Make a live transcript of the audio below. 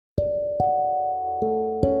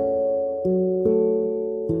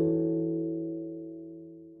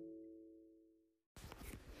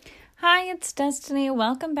it's Destiny.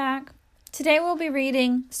 Welcome back. Today we'll be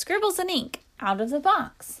reading Scribbles and Ink Out of the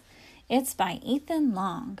Box. It's by Ethan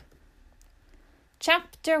Long.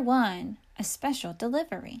 Chapter 1, A Special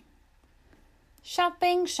Delivery.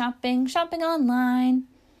 Shopping online.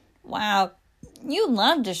 Wow, you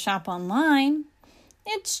love to shop online.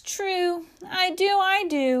 It's true. I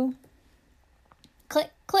do.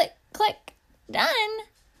 Click, click, click. Done.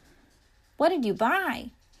 What did you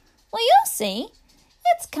buy? Well, you'll see.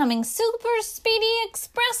 It's coming super speedy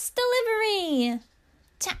express delivery.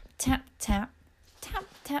 Tap, tap, tap. Tap,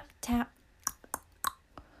 tap, tap.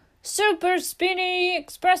 Super speedy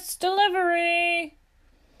express delivery.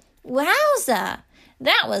 Wowza!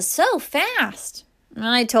 That was so fast.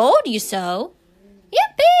 I told you so.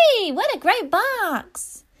 Yippee! What a great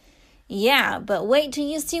box. Yeah, but wait till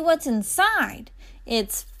you see what's inside.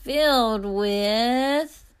 It's filled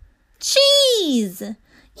with cheese.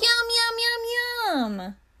 Yum, yum, yum,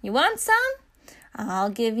 yum. You want some? I'll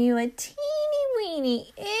give you a teeny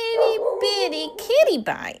weeny, itty bitty kitty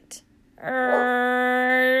bite.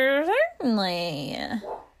 Certainly.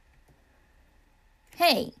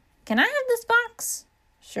 Hey, can I have this box?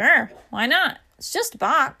 Sure, why not? It's just a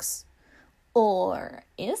box. Or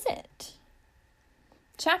is it?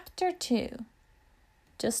 Chapter 2.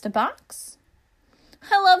 Just a box?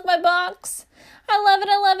 I love my box. I love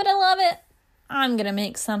it. I'm going to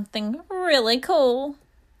make something really cool.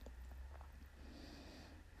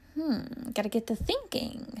 Gotta get to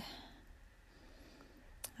thinking.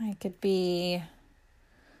 It could be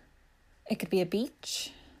a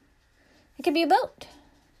beach. It could be a boat.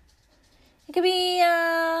 It could be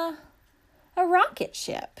a rocket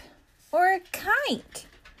ship or a kite.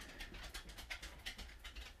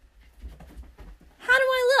 How do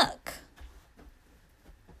I look?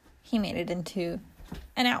 He made it into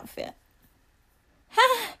an outfit.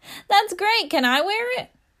 That's great. Can I wear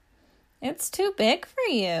it? It's too big for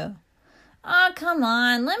you. Oh, come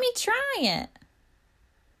on. Let me try it.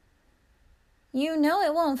 You know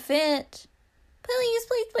it won't fit. Please.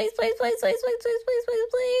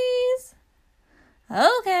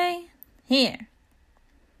 Okay. Here.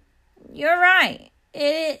 You're right.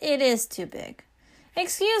 It is too big.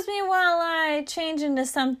 Excuse me while I change into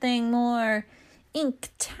something more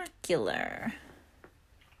inktacular.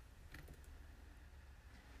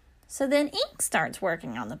 So then Ink starts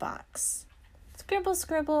working on the box. Scribble,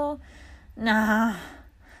 scribble. Nah.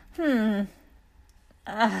 Ugh.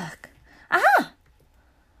 Aha!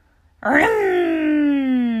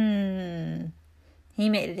 Vroom. He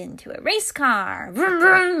made it into a race car. Vroom,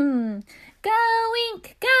 vroom. Go,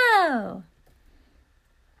 Ink, go!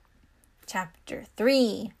 Chapter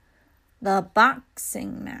 3. The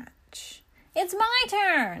boxing match. It's my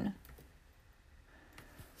turn.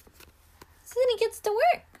 So then he gets to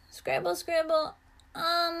work. Scribble, scribble.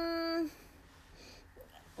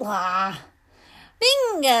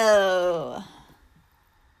 Bingo!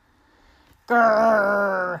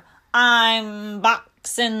 Grrr! I'm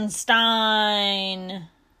Boxenstein.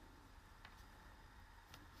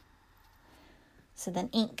 So then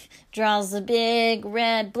Ink draws a big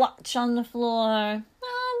red blotch on the floor.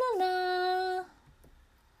 La la la.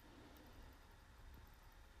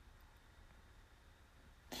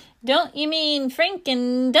 Don't you mean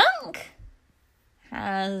Franken Dunk?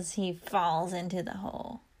 As he falls into the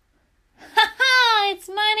hole. Ha ha! It's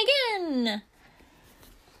mine again!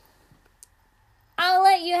 I'll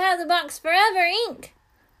let you have the box forever, Ink.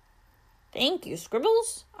 Thank you,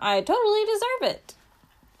 Scribbles. I totally deserve it.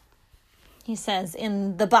 He says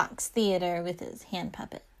in the box theater with his hand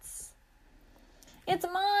puppets. It's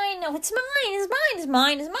mine. No, it's mine. It's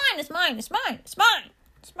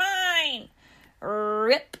mine.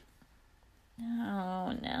 Rip.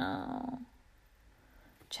 Oh, no.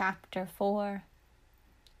 Chapter 4.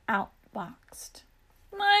 Outboxed.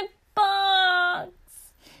 My box.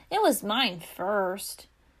 It was mine first.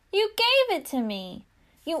 You gave it to me.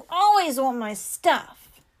 You always want my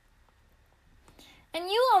stuff. And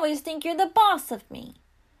you always think you're the boss of me.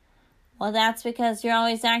 Well, that's because you're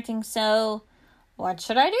always acting so... What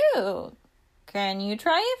should I do? Can you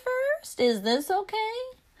try it first? Is this okay?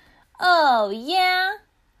 Oh, yeah?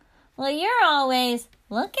 Well, you're always...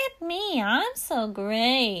 Look at me. I'm so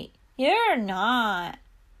great. You're not.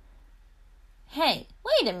 Hey,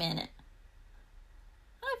 wait a minute.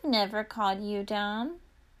 I've never called you dumb.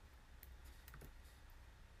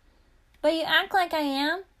 But you act like I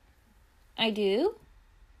am. I do?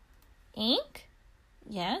 Ink?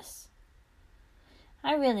 Yes.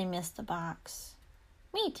 I really miss the box.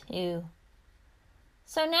 Me too.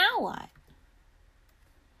 So now what?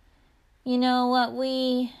 You know what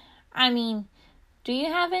do you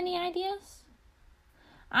have any ideas?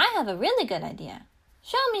 I have a really good idea.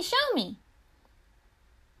 Show me.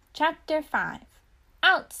 Chapter 5.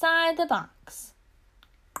 Outside the Box.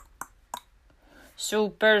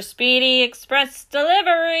 Super Speedy Express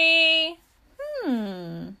Delivery.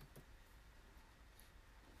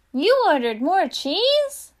 You ordered more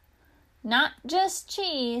cheese? Not just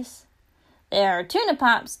cheese. There are tuna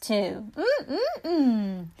pops too.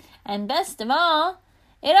 And best of all,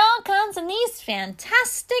 it all comes in these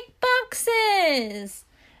fantastic boxes.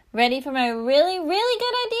 Ready for my really, really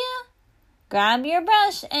good idea? Grab your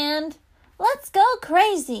brush and let's go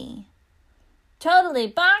crazy. Totally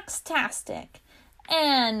box-tastic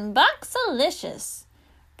and boxalicious.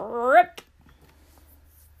 Brip.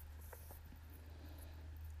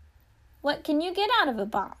 What can you get out of a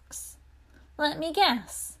box? Let me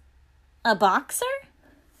guess. A boxer?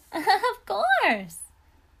 Of course.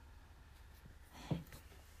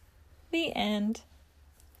 The end.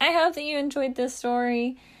 I hope that you enjoyed this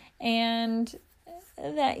story and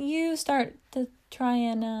that you start to try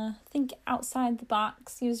and think outside the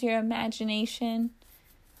box. Use your imagination.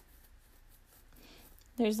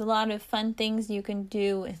 There's a lot of fun things you can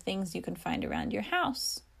do with things you can find around your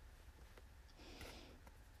house.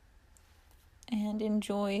 And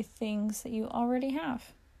enjoy things that you already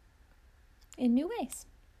have in new ways.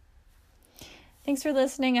 Thanks for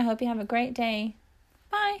listening. I hope you have a great day.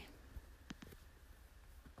 Bye.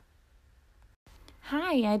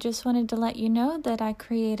 Hi, I just wanted to let you know that I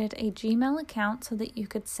created a Gmail account so that you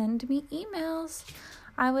could send me emails.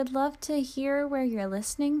 I would love to hear where you're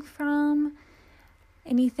listening from.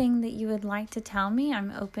 Anything that you would like to tell me,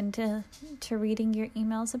 I'm open to reading your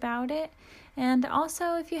emails about it. And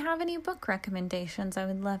also, if you have any book recommendations, I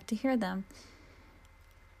would love to hear them.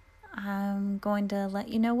 I'm going to let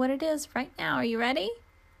you know what it is right now. Are you ready?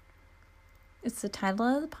 It's the title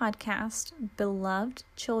of the podcast, Beloved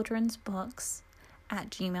Children's Books at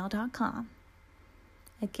gmail.com.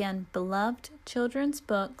 Again, Beloved Children's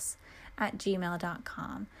Books at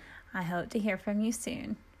gmail.com. I hope to hear from you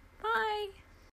soon.